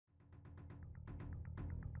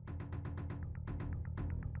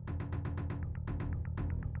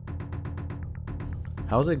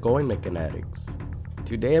How's it going, Mechanatics?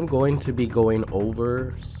 Today I'm going to be going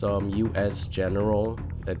over some US general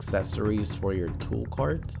accessories for your tool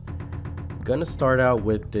cart. I'm gonna start out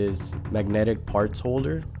with this magnetic parts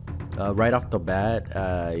holder. Right off the bat,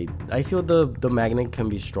 I feel the magnet can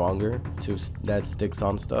be stronger that sticks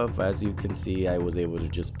on stuff. As you can see, I was able to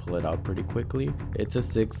just pull it out pretty quickly. It's a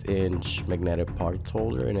 6-inch magnetic parts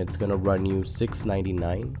holder and it's gonna run you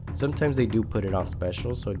 $6.99. Sometimes they do put it on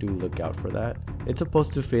special, so do look out for that. It's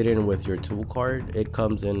supposed to fit in with your tool cart. It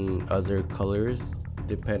comes in other colors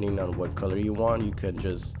depending on what color you want. You can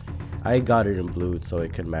just, I got it in blue so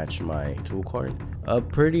it can match my tool cart.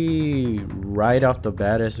 Pretty right off the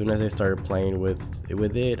bat, as soon as I started playing with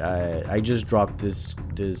it, I just dropped this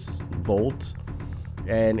bolt,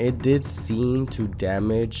 and it did seem to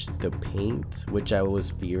damage the paint, which I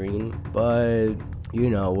was fearing. But you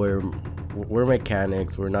know, we're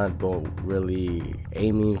mechanics. We're not really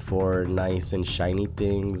aiming for nice and shiny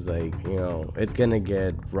things. Like, you know, it's gonna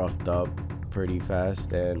get roughed up pretty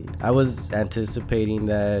fast, and I was anticipating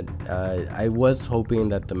that. I was hoping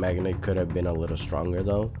that the magnet could have been a little stronger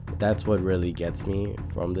though. That's what really gets me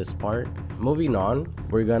from this part. Moving on,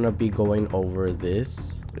 we're gonna be going over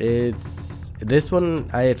this. This one,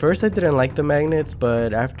 at first I didn't like the magnets,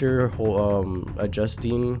 but after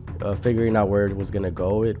adjusting, figuring out where it was gonna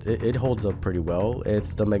go, it holds up pretty well.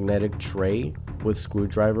 It's the magnetic tray with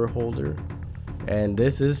screwdriver holder, and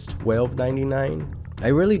this is $12.99. I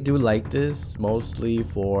really do like this, mostly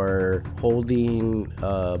for holding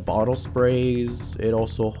bottle sprays. It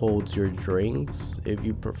also holds your drinks if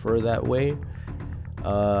you prefer that way.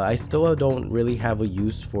 I still don't really have a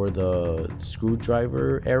use for the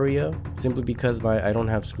screwdriver area, simply because I don't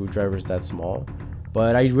have screwdrivers that small.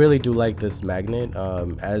 But I really do like this magnet.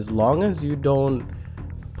 As long as you don't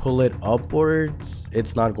pull it upwards,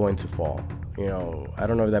 it's not going to fall. You know, I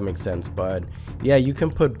don't know if that makes sense, but yeah, you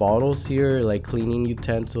can put bottles here, like cleaning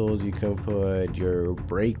utensils. You can put your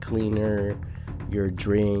brake cleaner, your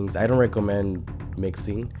drinks. I don't recommend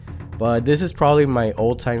mixing, but this is probably my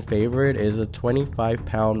all-time favorite. Is a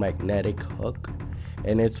 25-pound magnetic hook,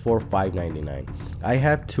 and it's for $5.99. I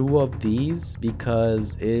have 2 of these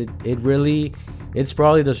because it's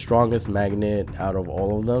probably the strongest magnet out of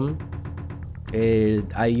all of them.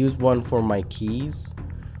 I use one for my keys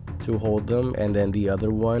to hold them, and then the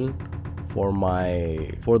other one for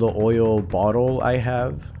the oil bottle I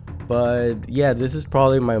have. But yeah, this is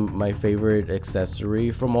probably my favorite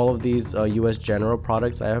accessory from all of these US general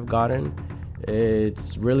products I have gotten.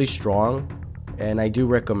 It's really strong, and I do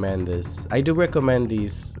recommend this. I do recommend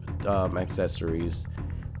these accessories,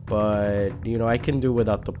 but you know, I can do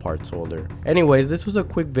without the parts holder. Anyways, this was a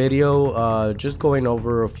quick video just going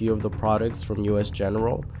over a few of the products from US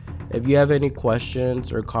general. If you have any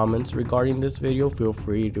questions or comments regarding this video, feel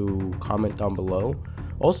free to comment down below.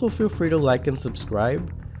 Also, feel free to like and subscribe.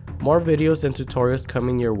 More videos and tutorials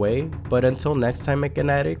coming your way. But until next time,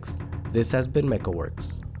 Mechanatics, this has been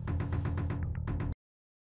MechaWorks.